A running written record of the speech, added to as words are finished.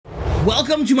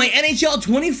Welcome to my NHL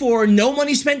 24 No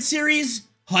Money Spent series,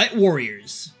 HUT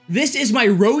Warriors. This is my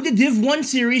Road to Div 1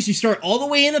 series. We start all the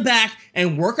way in the back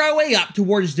and work our way up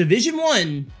towards Division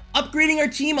 1, upgrading our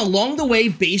team along the way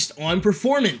based on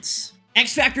performance.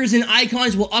 X Factors and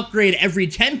Icons will upgrade every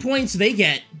 10 points they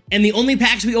get, and the only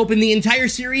packs we open the entire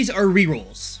series are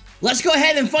rerolls. Let's go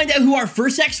ahead and find out who our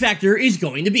first X Factor is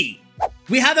going to be.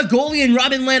 We have a goalie in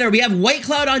Robin Lehner, we have White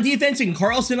Cloud on defense and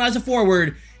Carlson as a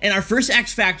forward, and our first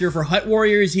X Factor for HUT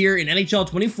Warriors here in NHL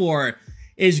 24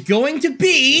 is going to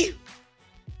be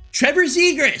Trevor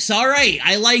Zegras. All right,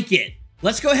 I like it.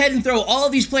 Let's go ahead and throw all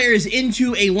of these players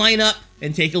into a lineup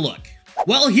and take a look.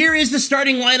 Well, here is the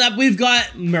starting lineup. We've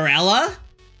got Marella,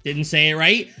 didn't say it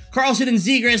right, Carlson and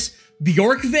Zegras,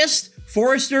 Bjorkvist,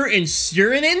 Forrester, and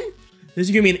Surinen. This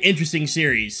is gonna be an interesting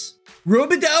series.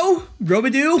 Robidoux?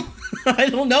 I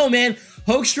don't know, man.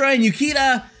 Hoekstra and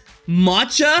Yukita,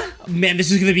 Matcha. Man,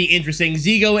 this is gonna be interesting.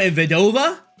 Zigo and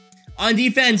Vedova. On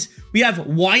defense, we have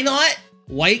Why Not,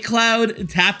 White Cloud,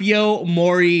 Tapio,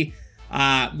 Mori,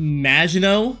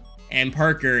 Maginot, and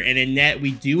Parker. And in net,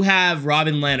 we do have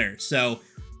Robin Lehner. So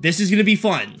this is gonna be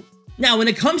fun. Now, when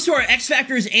it comes to our X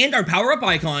Factors and our power-up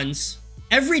icons,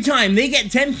 every time they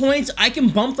get 10 points, I can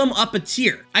bump them up a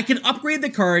tier. I can upgrade the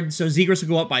card, so Zegras will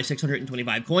go up by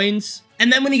 625 coins.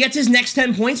 And then when he gets his next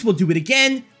 10 points, we'll do it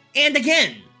again and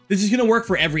again. This is going to work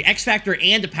for every X Factor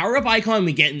and a power-up icon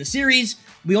we get in the series.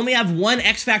 We only have one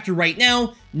X Factor right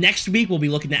now. Next week, we'll be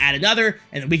looking to add another,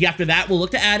 and the week after that, we'll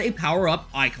look to add a power-up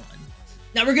icon.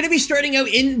 Now, we're going to be starting out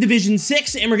in Division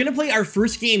 6, and we're going to play our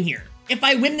first game here. If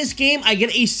I win this game, I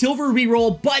get a silver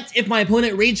reroll, but if my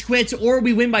opponent rage quits or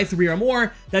we win by 3 or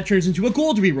more, that turns into a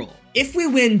gold reroll. If we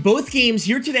win both games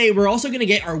here today, we're also going to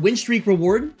get our win streak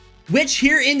reward, which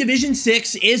here in Division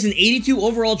 6 is an 82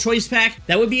 overall choice pack.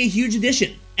 That would be a huge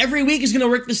addition. Every week is going to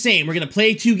work the same. We're going to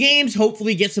play 2 games,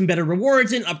 hopefully get some better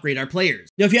rewards, and upgrade our players.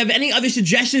 Now, if you have any other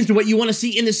suggestions to what you want to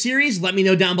see in this series, let me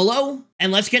know down below.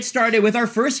 And let's get started with our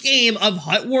first game of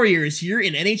HUT Warriors here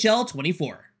in NHL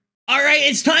 24. Alright,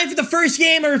 it's time for the first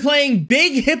game, and we're playing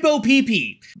Big Hippo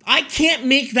PP. I can't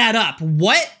make that up.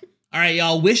 What? Alright,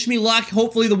 y'all, wish me luck.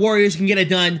 Hopefully the Warriors can get it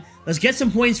done. Let's get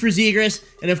some points for Zegras,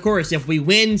 and of course, if we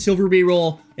win, silver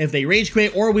reroll. If they rage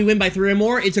quit or we win by 3 or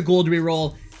more, it's a gold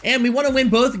reroll. And we want to win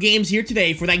both games here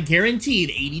today for that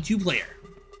guaranteed 82 player.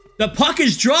 The puck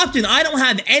is dropped, and I don't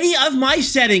have any of my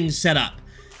settings set up.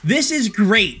 This is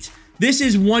great. This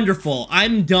is wonderful.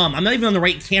 I'm dumb. I'm not even on the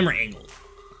right camera angle.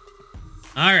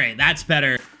 Alright, that's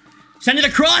better. Send it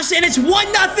across, and it's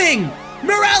 1-0!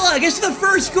 Marella gets to the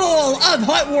first goal of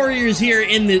HUT Warriors here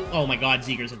in the... Oh my god,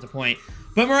 Zegras at the point.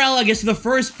 But Marella gets to the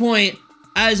first point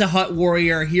as a HUT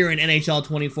Warrior here in NHL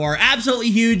 24. Absolutely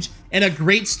huge, and a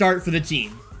great start for the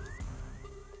team.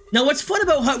 Now, what's fun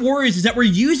about HUT Warriors is that we're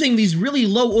using these really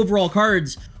low overall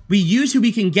cards. We use who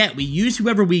we can get. We use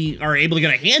whoever we are able to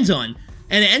get our hands on.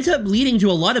 And it ends up leading to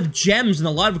a lot of gems and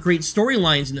a lot of great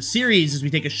storylines in the series as we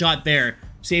take a shot there,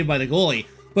 saved by the goalie.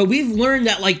 But we've learned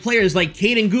that like players like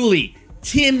Caden Gooley,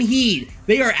 Tim Heed,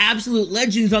 they are absolute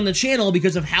legends on the channel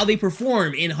because of how they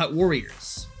perform in HUT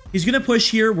Warriors. He's going to push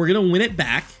here. We're going to win it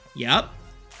back. Yep.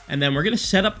 And then we're going to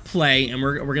set up play, and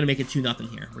we're going to make it 2-0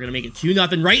 here. We're going to make it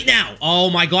 2-0 right now. Oh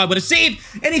my god, what a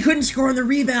save! And he couldn't score on the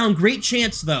rebound. Great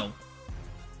chance, though.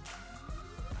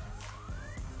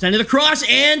 Send it across,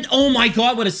 and oh my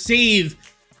god, what a save.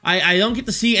 I don't get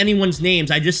to see anyone's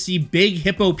names. I just see Big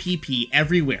Hippo PP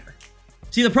everywhere.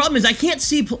 See, the problem is I can't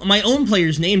see my own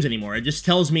players' names anymore. It just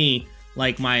tells me,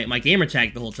 like, my gamer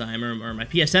tag the whole time, or my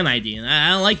PSN ID, and I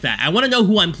don't like that. I want to know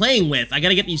who I'm playing with. I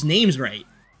gotta get these names right.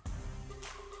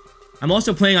 I'm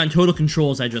also playing on Total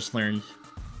Controls, I just learned.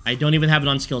 I don't even have it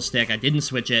on skill stick. I didn't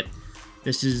switch it.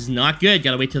 This is not good.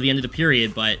 Gotta wait till the end of the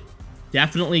period, but...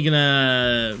 definitely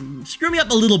gonna screw me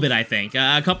up a little bit, I think.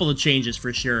 A couple of changes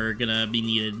for sure are gonna be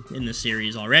needed in this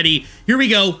series already. Here we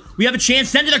go. We have a chance.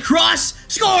 Send it across.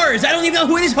 Scores! I don't even know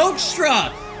who it is.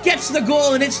 Hoekstra gets the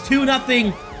goal, and it's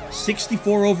 2-0.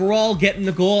 64 overall, getting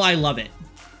the goal. I love it.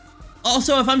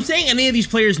 Also, if I'm saying any of these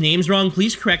players' names wrong,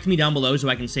 please correct me down below so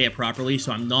I can say it properly,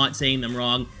 so I'm not saying them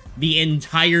wrong the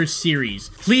entire series.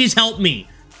 Please help me.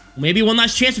 Maybe one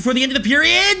last chance before the end of the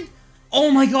period? Oh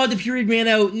my god, the period ran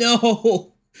out.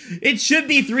 No. It should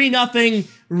be 3-0.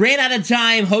 Ran out of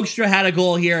time. Hoekstra had a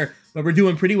goal here, but we're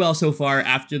doing pretty well so far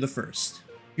after the first.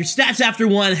 Your stats after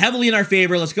 1, heavily in our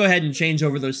favor. Let's go ahead and change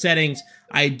over those settings.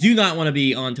 I do not want to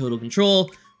be on Total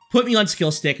Control. Put me on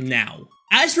Skill Stick now.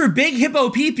 As for Big Hippo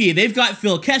PP, they've got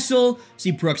Phil Kessel,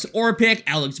 C. Brooks Orpik,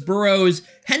 Alex Burrows,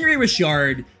 Henry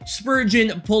Richard,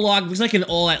 Spurgeon, Pollock. Looks like an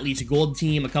all at least gold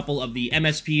team. A couple of the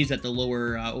MSPs at the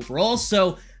lower overalls.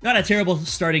 So not a terrible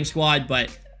starting squad,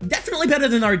 but definitely better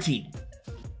than our team.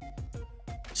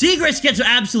 Zegras gets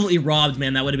absolutely robbed,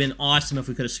 man. That would have been awesome if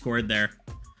we could have scored there.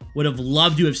 Would have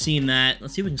loved to have seen that.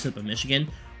 Let's see if we can set up a Michigan.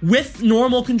 With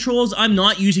normal controls, I'm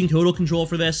not using total control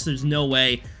for this. There's no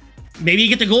way. Maybe you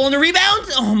get the goal on the rebound?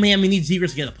 Oh, man, we need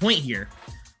Zegras to get a point here.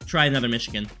 Try another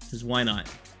Michigan, because why not?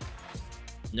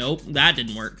 Nope, that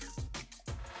didn't work.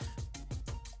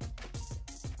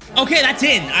 Okay, that's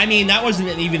in. I mean, that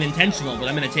wasn't even intentional, but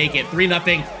I'm going to take it.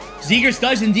 3-0. Zegras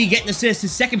does indeed get an assist,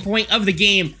 his second point of the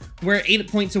game. We're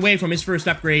 8 points away from his first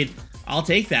upgrade. I'll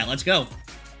take that. Let's go.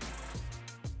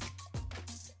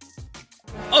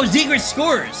 Oh, Zegras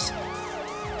scores.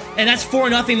 And that's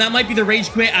 4-0. That might be the rage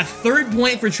quit. A third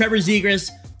point for Trevor Zegras.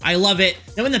 I love it.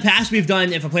 Now, in the past, we've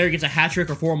done if a player gets a hat trick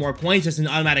or 4 more points, it's an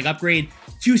automatic upgrade.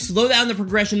 To slow down the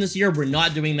progression this year, we're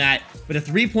not doing that. But a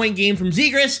 3-point game from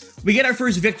Zegras, we get our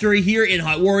first victory here in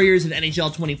Hut Warriors in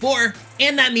NHL 24.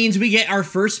 And that means we get our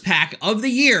first pack of the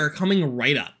year coming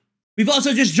right up. We've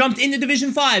also just jumped into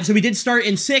Division 5, so we did start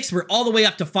in 6. We're all the way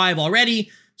up to 5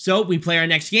 already. So we play our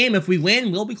next game. If we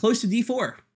win, we'll be close to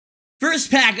D4.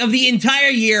 First pack of the entire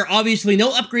year. Obviously,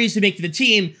 no upgrades to make to the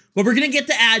team, but we're going to get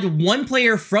to add 1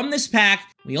 player from this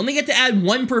pack. We only get to add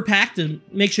 1 per pack to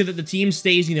make sure that the team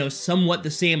stays, you know, somewhat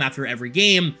the same after every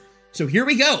game. So here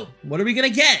we go. What are we going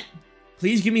to get?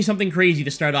 Please give me something crazy to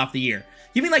start off the year.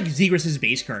 Give me, like, Zegras'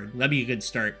 base card. That'd be a good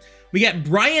start. We get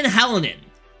Brian Hallinan.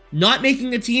 Not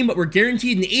making the team, but we're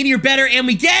guaranteed an 80 or better, and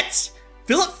we get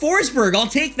Philip Forsberg. I'll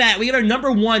take that. We get our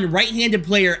 #1 right-handed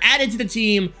player added to the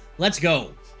team. Let's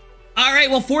go. All right,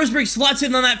 well, Forsberg slots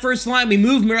in on that first line. We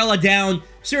move Mirella down.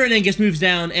 Surinengus moves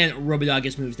down, and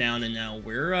Robidogus moves down, and now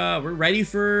we're ready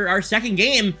for our second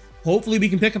game. Hopefully, we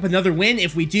can pick up another win.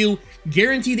 If we do,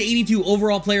 guarantee the 82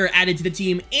 overall player added to the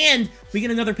team, and we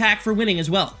get another pack for winning as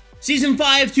well. Season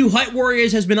 5 to Hut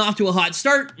Warriors has been off to a hot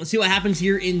start. Let's see what happens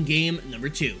here in game number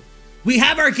 2. We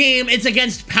have our game. It's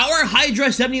against Power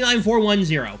Hydra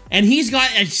 79410, and he's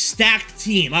got a stacked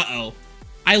team. Uh-oh.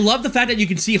 I love the fact that you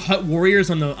can see Hut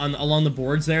Warriors along the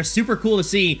boards there. Super cool to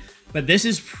see, but this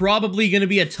is probably going to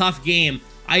be a tough game.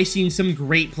 I've seen some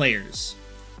great players.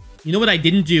 You know what I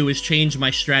didn't do is change my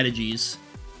strategies.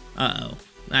 Uh-oh.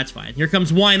 That's fine. Here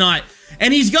comes Why Not.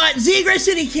 And he's got Zegras,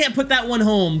 and he can't put that one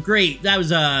home. Great. That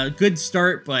was a good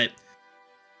start, but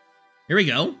here we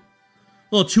go.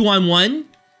 A little 2-on-1.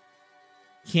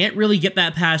 Can't really get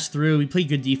that pass through. We played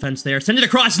good defense there. Send it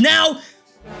across now.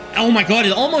 Oh my god,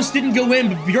 it almost didn't go in,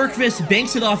 but Bjorkqvist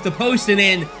banks it off the post and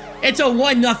in. It's a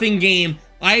 1-0 game.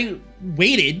 I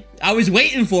waited. I was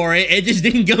waiting for it. It just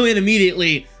didn't go in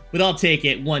immediately, but I'll take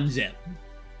it. 1-0.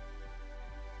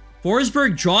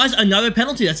 Forsberg draws another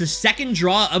penalty. That's his second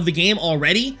draw of the game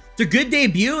already. It's a good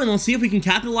debut, and we'll see if we can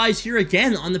capitalize here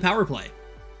again on the power play.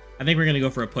 I think we're going to go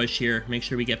for a push here. Make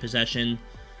sure we get possession.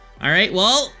 All right,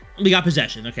 well, we got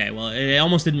possession. Okay, well, it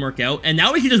almost didn't work out. And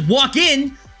now we can just walk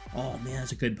in. Oh, man,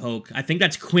 that's a good poke. I think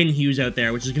that's Quinn Hughes out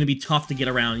there, which is going to be tough to get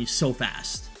around. He's so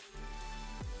fast.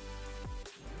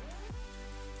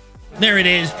 There it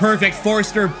is. Perfect.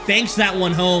 Forster banks that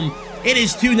one home. It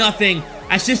is 2-0.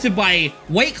 Assisted by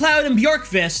White Cloud and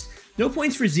Bjorkqvist. No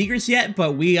points for Zegras yet,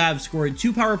 but we have scored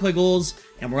 2 power play goals,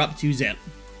 and we're up 2-0.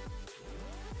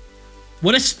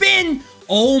 What a spin!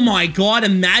 Oh my god,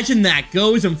 imagine that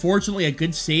goes. Unfortunately, a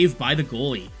good save by the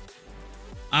goalie.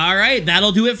 All right,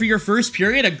 that'll do it for your first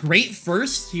period. A great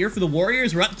first here for the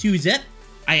Warriors. We're up 2-0.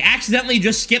 I accidentally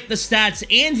just skipped the stats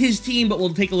and his team, but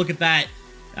we'll take a look at that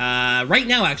right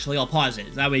now, actually. I'll pause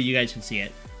it. That way you guys can see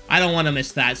it. I don't want to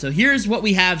miss that. So here's what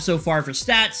we have so far for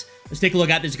stats. Let's take a look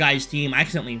at this guy's team. I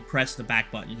accidentally pressed the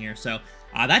back button here. So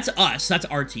that's us. That's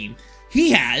our team.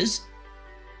 He has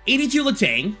 82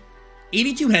 Letang,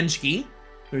 82 Henschke.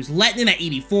 There's Lettinen at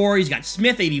 84. He's got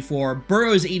Smith 84,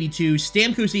 Burrows 82,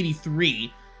 Stamkos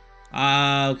 83.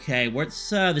 Okay, what's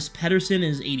this? Pedersen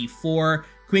is 84.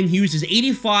 Quinn Hughes is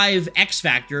 85. X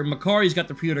Factor. Makari's got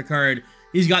the pre-order card.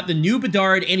 He's got the new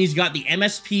Bedard, and he's got the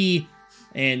MSP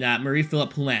and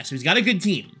Marie-Philippe Poulin. So he's got a good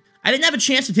team. I didn't have a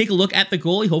chance to take a look at the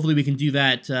goalie. Hopefully we can do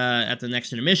that at the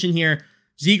next intermission here.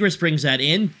 Zegras brings that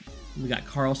in. We got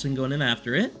Carlson going in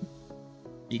after it.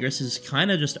 Zegras is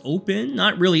kind of just open.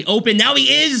 Not really open. Now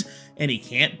he is! And he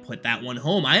can't put that one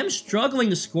home. I am struggling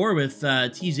to score with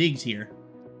T-Zigs here.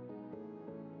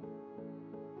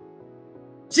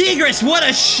 Zegras, what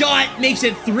a shot! Makes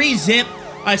it 3-0.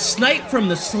 A snipe from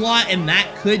the slot, and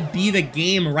that could be the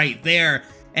game right there.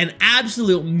 An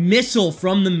absolute missile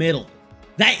from the middle.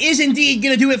 That is indeed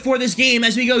going to do it for this game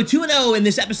as we go 2-0 in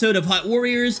this episode of Hut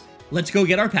Warriors. Let's go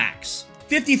get our packs.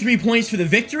 53 points for the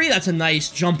victory. That's a nice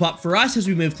jump up for us as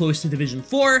we move close to Division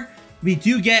 4. we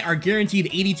do get our guaranteed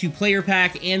 82 player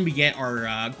pack, and we get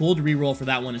our gold reroll for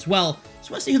that one as well.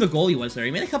 Just want to see who the goalie was there.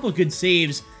 He made a couple of good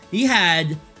saves. He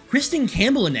had Kristen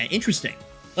Campbell in that. Interesting.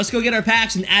 Let's go get our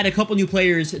packs and add a couple new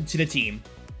players to the team.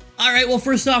 All right, well,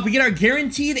 first off, we get our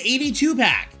guaranteed 82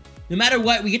 pack. No matter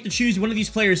what, we get to choose one of these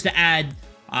players to add.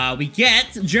 We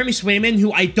get Jeremy Swayman,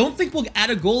 who I don't think will add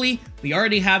a goalie. We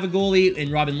already have a goalie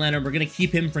in Robin Leonard. We're going to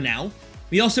keep him for now.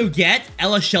 We also get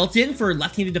Ella Shelton for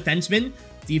left-handed defenseman.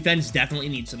 Defense definitely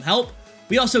needs some help.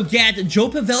 We also get Joe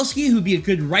Pavelski, who'd be a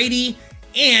good righty,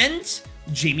 and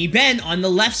Jamie Benn on the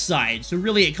left side. So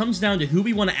really, it comes down to who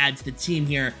we want to add to the team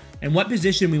here and what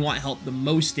position we want help the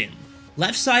most in.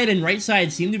 Left side and right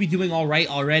side seem to be doing all right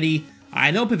already.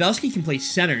 I know Pavelski can play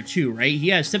center too, right? He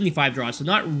has 75 draws, so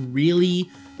not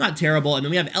terrible. And then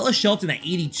we have Ella Shelton at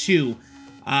 82.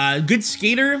 Good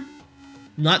skater,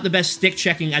 not the best stick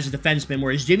checking as a defenseman,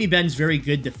 whereas Jamie Benn's very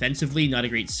good defensively, not a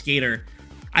great skater.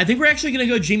 I think we're actually going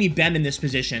to go Jamie Benn in this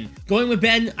position. Going with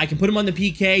Ben, I can put him on the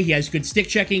PK. He has good stick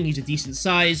checking. He's a decent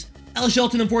size. Ella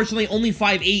Shelton, unfortunately, only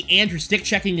 5'8", and her stick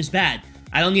checking is bad.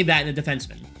 I don't need that in a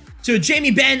defenseman. So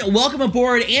Jamie Benn, welcome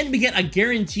aboard, and we get a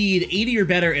guaranteed 80 or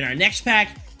better in our next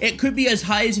pack. It could be as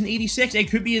high as an 86. It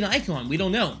could be an icon. We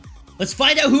don't know. Let's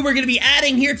find out who we're going to be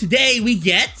adding here today. We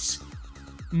get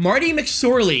Marty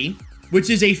McSorley, which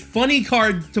is a funny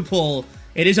card to pull.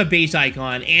 It is a base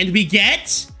icon. And we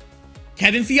get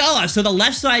Kevin Fiala. So the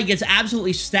left side gets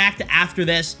absolutely stacked after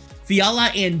this.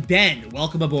 Fiala and Ben,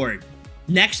 welcome aboard.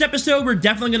 Next episode, we're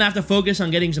definitely going to have to focus on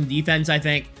getting some defense, I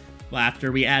think. Well,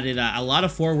 after we added a lot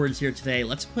of forwards here today.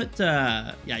 Let's put,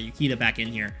 Yukita back in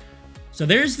here. So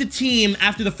there's the team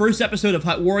after the first episode of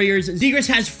Hut Warriors. Zegras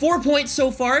has 4 points so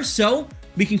far, so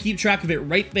we can keep track of it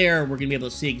right there. We're going to be able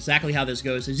to see exactly how this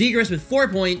goes. So Zegras with 4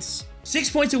 points, 6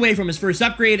 points away from his first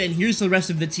upgrade, and here's the rest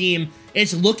of the team.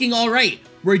 It's looking all right.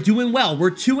 We're doing well.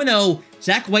 We're 2-0.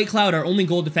 Zach Whitecloud, our only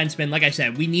goal defenseman. Like I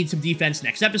said, we need some defense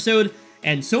next episode.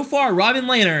 And so far, Robin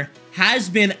Lehner has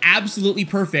been absolutely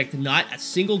perfect. Not a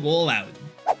single goal allowed.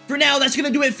 For now, that's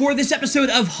going to do it for this episode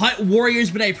of Hut Warriors,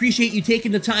 but I appreciate you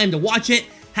taking the time to watch it.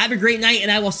 Have a great night,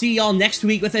 and I will see y'all next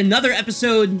week with another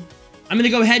episode. I'm going to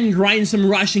go ahead and grind some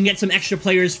rush and get some extra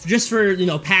players just for, you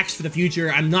know, packs for the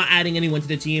future. I'm not adding anyone to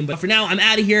the team, but for now, I'm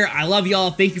out of here. I love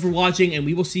y'all. Thank you for watching, and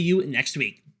we will see you next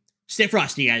week. Stay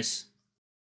frosty, guys.